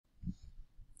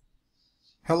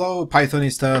Hello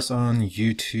Pythonistas on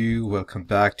YouTube, welcome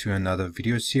back to another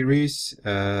video series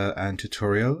and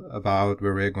tutorial about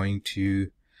where we're going to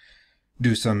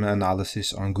do some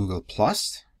analysis on Google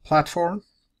Plus platform.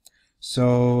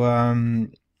 So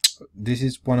this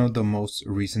is one of the most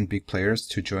recent big players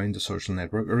to join the social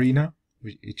network arena,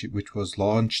 which was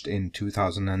launched in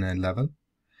 2011.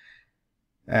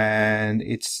 And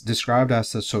it's described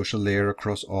as a social layer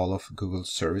across all of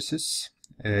Google's services.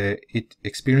 It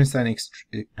experienced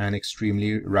an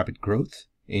extremely rapid growth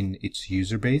in its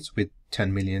user base with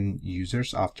 10 million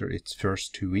users after its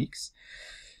first 2 weeks.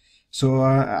 So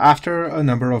after a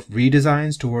number of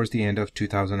redesigns towards the end of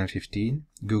 2015,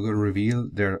 Google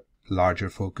revealed their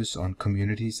larger focus on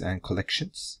communities and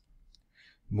collections,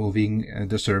 moving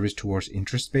the service towards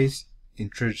interest-based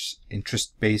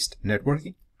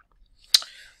networking.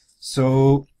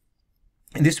 So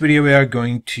in this video, we are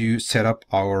going to set up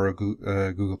our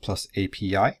Google Plus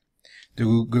API. The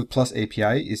Google Plus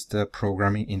API is the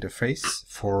programming interface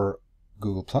for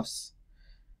Google Plus.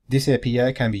 This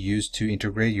API can be used to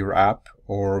integrate your app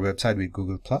or website with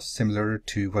Google Plus, similar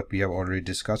to what we have already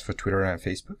discussed for Twitter and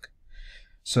Facebook.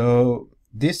 So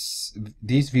these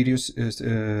videos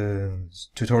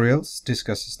tutorials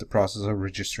discusses the process of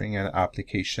registering an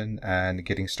application and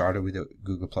getting started with the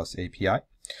Google Plus API.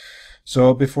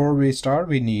 So before we start,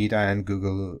 we need an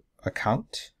Google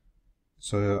account.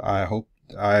 So I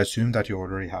assume that you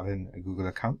already have a Google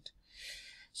account.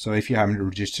 So if you haven't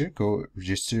registered, go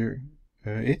register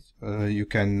it. You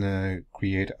can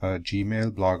create a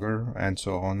Gmail, Blogger, and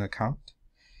so on account.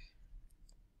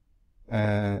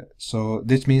 So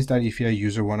this means that if you are a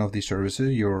user of one of these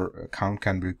services, your account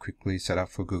can be quickly set up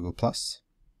for Google Plus.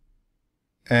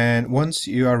 And once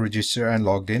you are registered and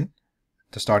logged in,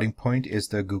 the starting point is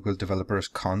the Google Developers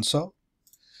Console,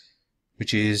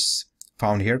 which is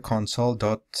found here,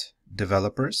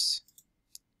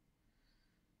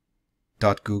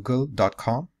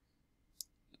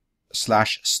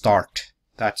 console.developers.google.com/start.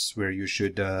 That's where you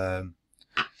should go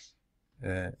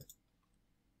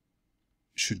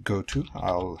to.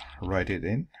 I'll write it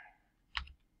in.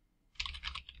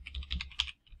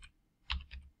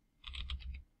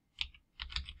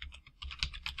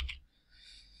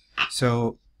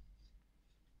 So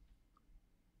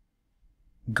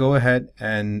go ahead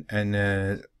and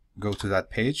go to that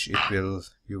page. You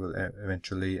will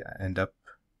eventually end up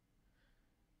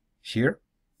here,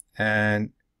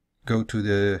 and go to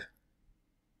the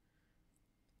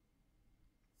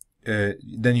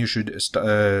then you should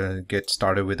get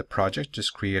started with a project.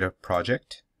 Just create a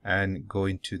project and go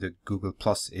into the Google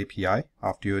Plus API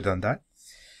after you've done that.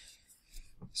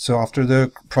 So after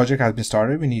the project has been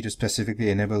started, we need to specifically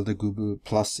enable the Google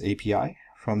Plus API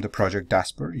from the project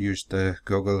dashboard. Use the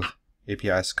Google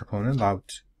APIs component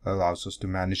allows us to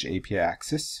manage API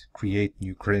access, create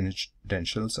new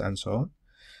credentials, and so on.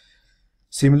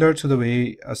 Similar to the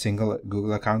way a single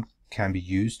Google account can be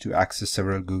used to access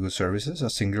several Google services, a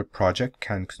single project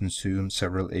can consume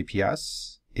several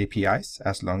APIs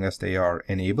as long as they are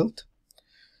enabled.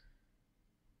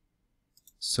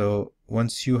 So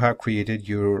once you have created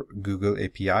your Google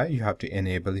API, you have to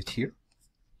enable it here.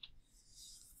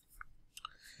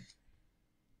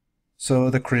 So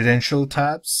the credential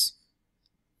tabs,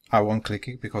 I won't click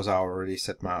it because I already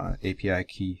set my API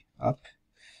key up.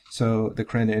 So the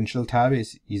credential tab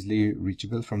is easily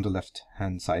reachable from the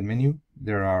left-hand side menu.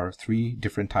 There are 3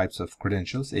 different types of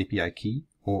credentials: API key,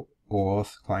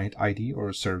 OAuth client ID,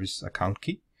 or service account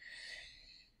key.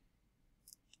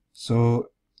 So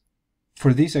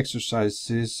for these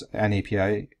exercises, an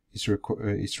API is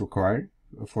required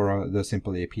for the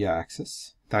simple API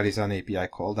access. That is an API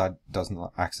call that does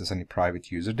not access any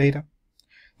private user data.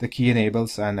 The key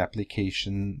enables an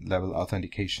application level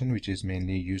authentication, which is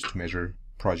mainly used to measure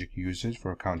project usage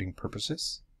for accounting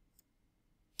purposes.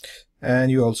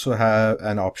 And you also have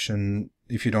an option,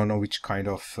 if you don't know which kind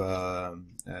of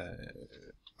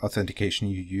authentication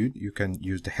you use, you can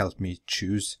use the Help Me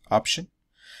Choose option.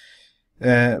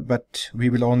 But we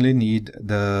will only need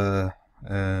the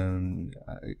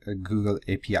Google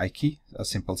API key, a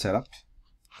simple setup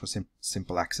for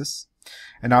simple access.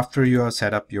 And after you have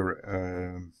set up your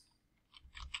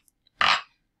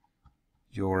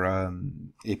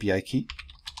API key,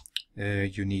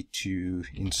 you need to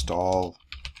install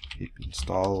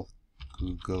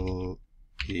Google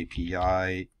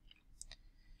API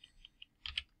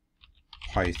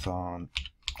Python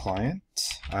client.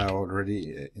 I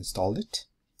already installed it.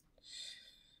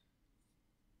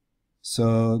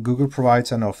 So Google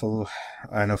provides an official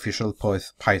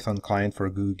Python client for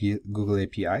Google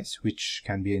APIs, which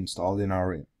can be installed in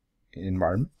our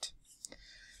environment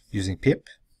using pip.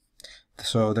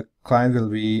 So the client will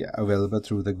be available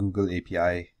through the Google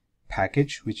API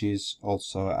package, which is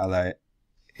also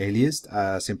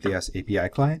aliased simply as API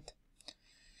client.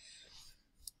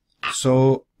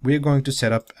 So we're going to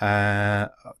set up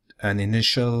an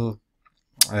initial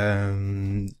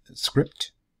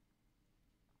script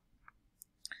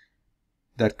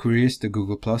that queries the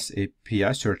Google Plus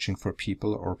API searching for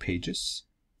people or pages.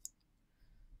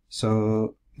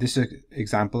 So this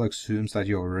example assumes that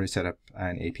you already set up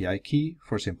an API key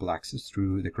for simple access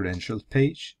through the credentials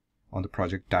page on the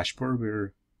project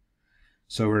dashboard.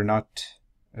 So we're not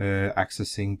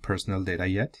accessing personal data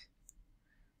yet.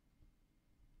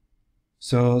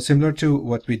 So similar to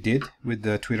what we did with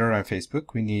the Twitter and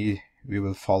Facebook, we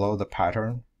will follow the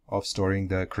pattern of storing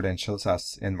the credentials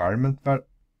as environment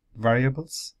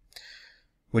variables.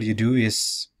 What you do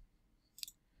is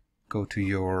go to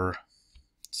your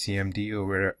CMD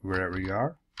or wherever you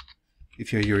are.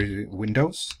 If you're using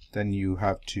Windows, then you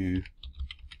have to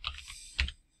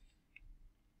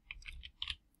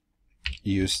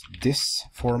use this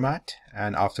format,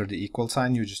 and after the equal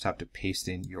sign you just have to paste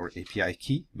in your API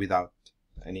key without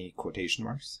any quotation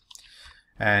marks.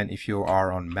 And if you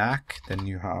are on Mac, then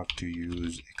you have to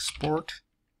use export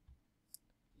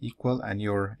equal and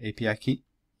your API key,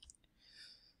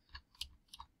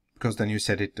 because then you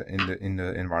set it in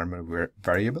the environment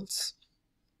variables.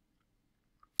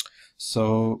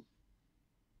 So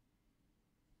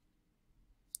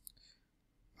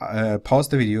pause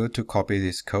the video to copy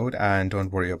this code, and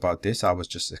don't worry about this. I was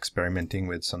just experimenting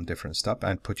with some different stuff,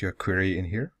 and put your query in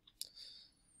here.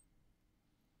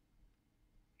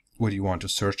 What do you want to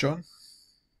search on?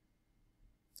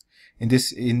 In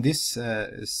this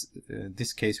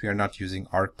case, we are not using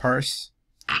argparse.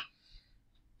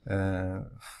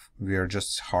 We are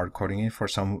just hard coding it for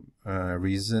some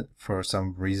reason. For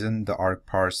some reason, the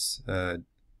argparse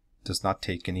does not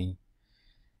take any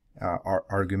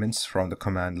arguments from the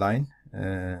command line.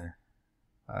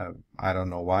 I don't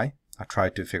know why. I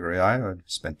tried to figure it out. I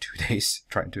spent 2 days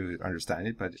trying to understand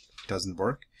it, but it doesn't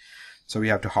work. So we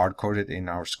have to hard code it in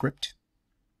our script.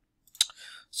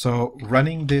 So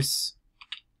running this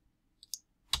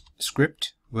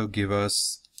script will give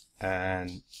us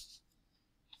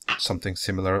something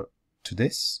similar to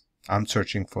this. I'm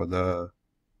searching for the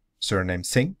surname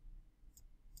Singh.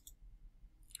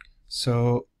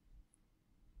 So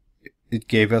it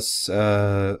gave us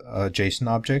a JSON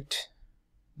object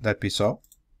that we saw.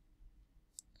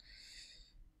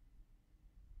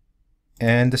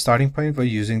 And the starting point for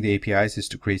using the APIs is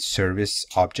to create service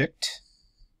object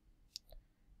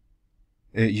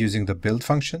using the build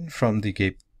function from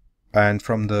the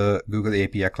from the Google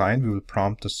API client. We will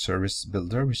prompt the service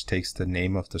builder, which takes the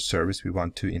name of the service we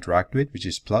want to interact with, which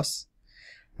is plus,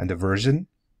 and the version,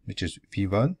 which is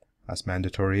v1, as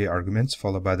mandatory arguments,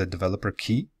 followed by the developer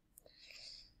key.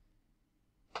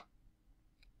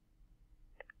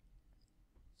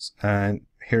 And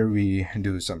here we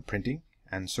do some printing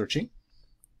and searching.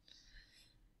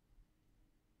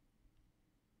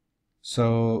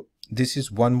 So this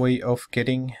is one way of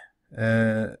getting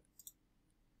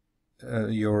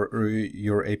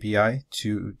your API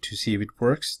to see if it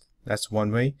works. That's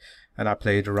one way. And I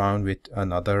played around with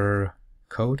another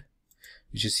code,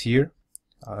 which is here.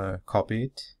 Copy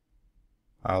it.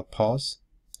 I'll pause.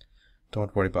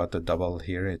 Don't worry about the double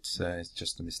here. It's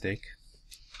just a mistake.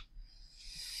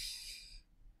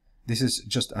 This is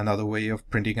just another way of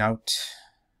printing out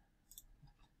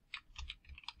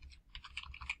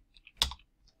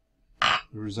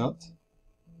the result.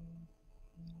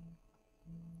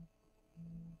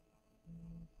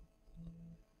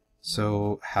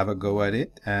 So have a go at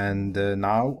it, and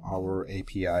now our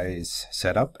API is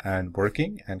set up and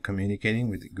working and communicating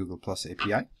with the Google Plus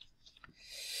API.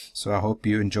 So I hope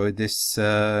you enjoyed this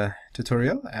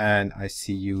tutorial, and I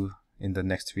see you in the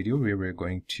next video where we're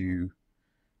going to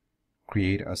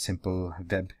create a simple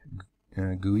web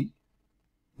GUI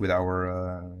with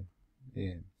our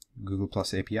Google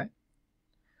Plus API.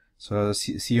 So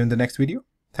see you in the next video.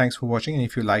 Thanks for watching, and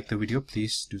if you like the video,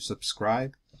 please do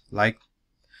subscribe, like,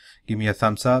 give me a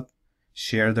thumbs up,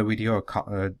 share the video,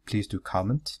 or please do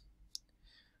comment.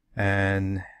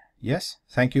 And yes,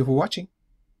 thank you for watching.